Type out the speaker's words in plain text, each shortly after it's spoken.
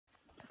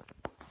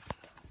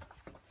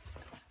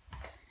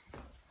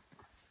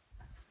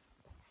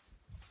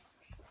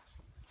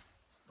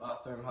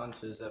Bathroom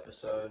Hunters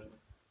episode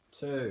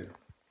 2.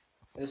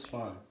 This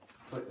one,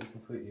 you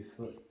can put your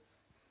foot.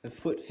 The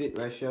foot fit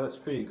ratio, it's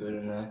pretty good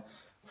in there.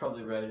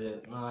 Probably rated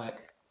it like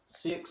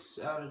 6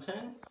 out of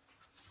 10.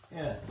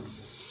 Yeah.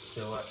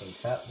 Still I can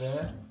tap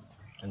there.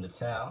 And the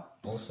towel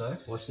also.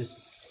 Watch this.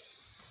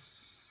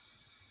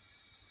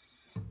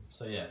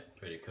 So yeah,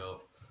 pretty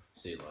cool.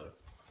 See you later.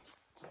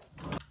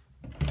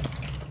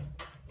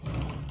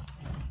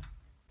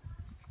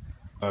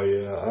 Oh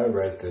yeah, I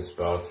rate this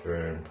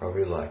bathroom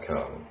probably like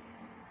a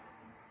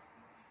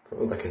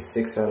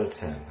 6 out of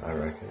 10, I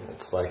reckon.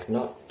 It's like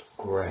not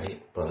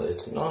great, but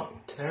it's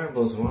not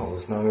terrible as well.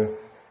 There's no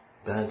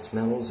bad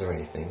smells or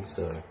anything,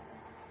 so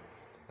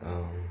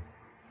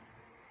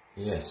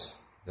yes,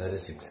 that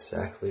is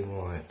exactly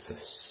why it's a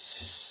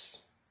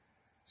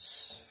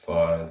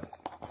 5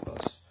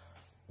 plus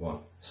 1,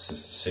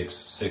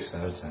 6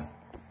 out of 10.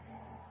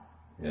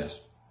 Yes.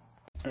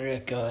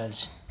 Alright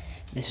guys,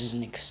 this is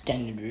an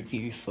extended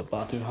review for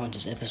Bathroom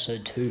Hunters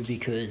episode 2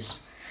 because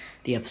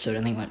the episode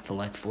only went for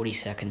like 40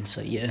 seconds,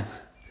 so yeah.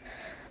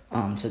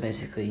 So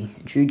basically,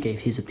 Jude gave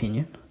his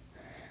opinion,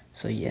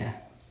 so yeah.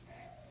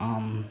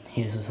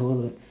 Here's the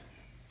toilet.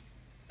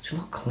 It's a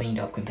lot cleaned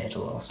up compared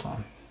to last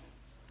time.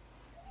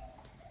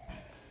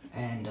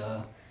 And,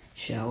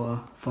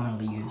 shower,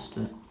 finally used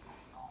it.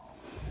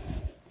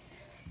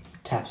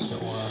 Tap still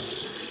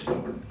works.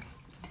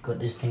 Got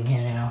this thing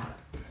here now.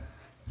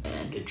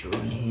 And a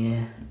drawer in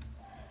here.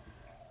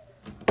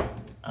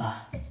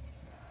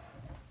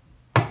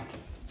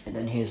 And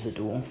then here's the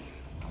door.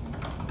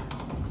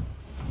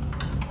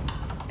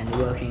 And the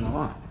working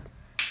alarm.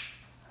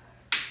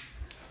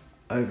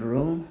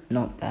 Overall,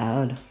 not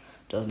bad.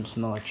 Doesn't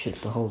smell like shit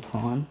the whole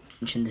time.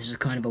 This is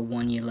kind of a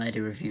 1 year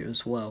later review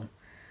as well.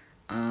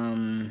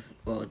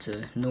 Well, it's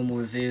a normal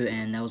review,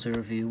 and that was a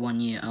review 1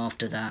 year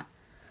after that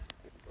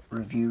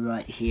review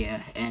right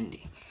here. And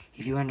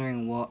if you're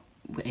wondering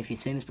if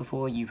you've seen this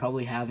before, you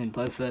probably have in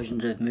both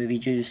versions of Movie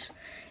Juice.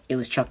 It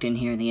was chucked in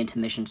here in the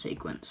intermission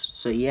sequence.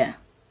 So yeah.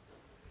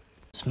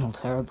 It smells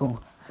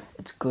terrible.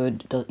 It's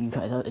good.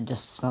 It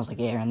just smells like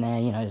air in there,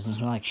 you know, it doesn't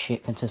smell like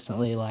shit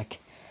consistently like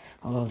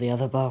a lot of the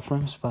other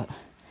bathrooms, but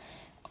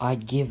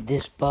I'd give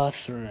this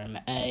bathroom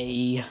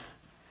I'd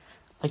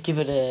give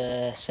it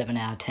a 7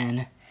 out of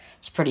 10.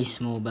 It's pretty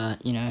small,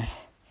 but, you know,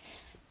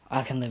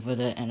 I can live with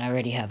it, and I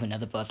already have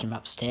another bathroom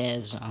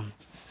upstairs,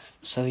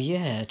 so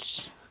yeah,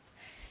 it's...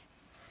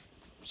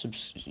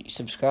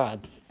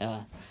 subscribe,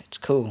 it's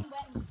cool.